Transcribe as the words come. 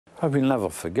I will never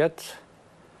forget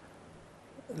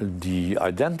the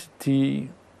identity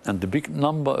and the big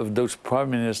number of those prime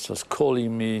ministers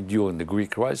calling me during the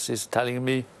Greek crisis, telling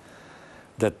me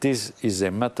that this is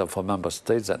a matter for member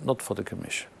states and not for the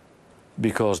Commission,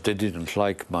 because they didn't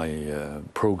like my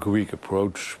pro-Greek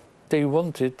approach. They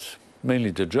wanted,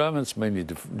 mainly the Germans, mainly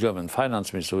the German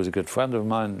finance minister, who is a good friend of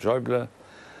mine, Schäuble,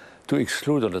 to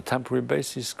exclude on a temporary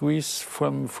basis Greece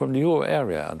from the euro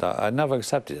area. And I never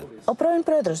accepted it. Ο πρώην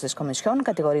Πρόεδρος της Κομισιόν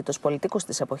κατηγορεί τους πολιτικούς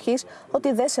της εποχής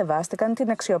ότι δεν σεβάστηκαν την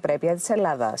αξιοπρέπεια της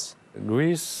Ελλάδας.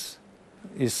 Greece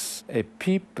is a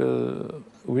people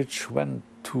which went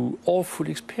through awful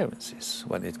experiences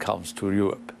when it comes to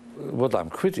Europe. What I'm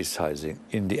criticizing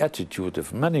in the attitude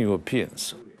of many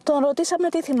Europeans. Τον ρωτήσαμε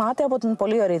τι θυμάται από την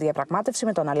πολύ ωραία διαπραγμάτευση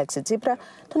με τον Αλέξη Τσίπρα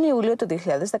τον Ιούλιο του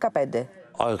 2015.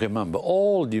 I remember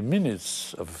all the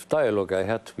minutes of dialogue I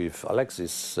had with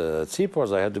Alexis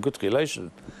Tsipras. I had a good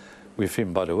relation with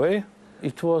him, by the way.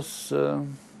 It was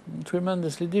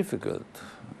tremendously difficult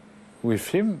with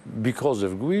him because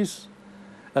of Greece,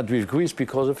 and with Greece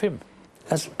because of him.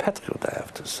 As a patriot, I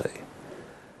have to say.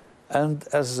 And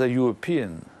as a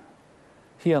European,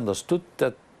 he understood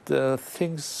that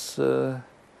things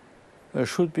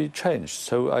should be changed.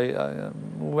 So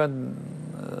when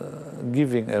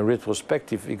giving a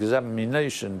retrospective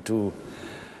examination to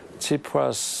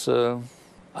Tsipras,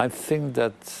 I think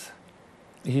that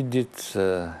he did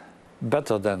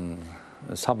better than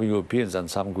some Europeans and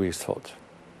some Greeks thought.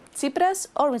 Tsipras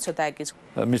or Mitsotakis?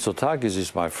 Mitsotakis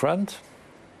is my friend.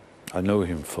 I know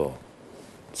him for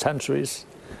centuries.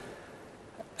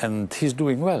 And he's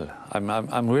doing well.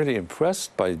 I'm really impressed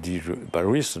by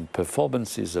recent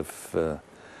performances of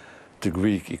the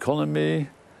Greek economy.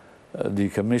 The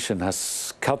Commission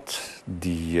has cut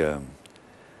the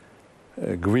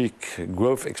Greek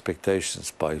growth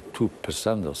expectations by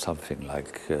 2% or something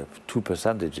like 2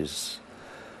 percentages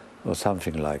or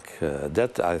something like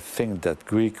that. I think that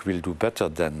Greek will do better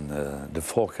than the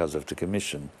forecast of the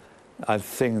Commission. I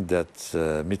think that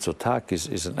Mitsotakis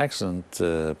is an excellent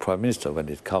prime minister when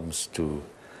it comes to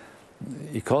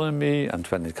economy and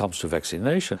when it comes to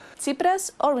vaccination.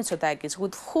 Tsipras or Mitsotakis,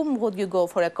 with whom would you go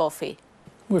for a coffee?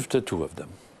 With the two of them.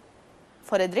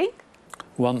 For a drink?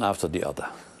 One after the other.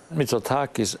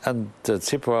 Mitsotakis and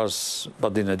Tsipras,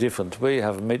 but in a different way,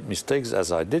 have made mistakes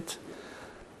as I did.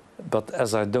 But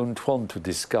as I don't want to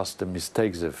discuss the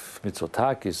mistakes of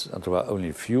Mitsotakis, and there are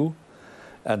only few,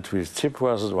 and with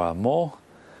Tsipras there are more,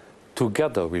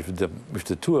 together with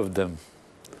the two of them,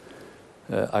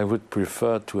 I would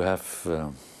prefer to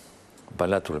have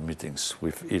bilateral meetings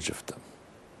with each of them.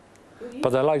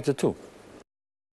 But I like the two.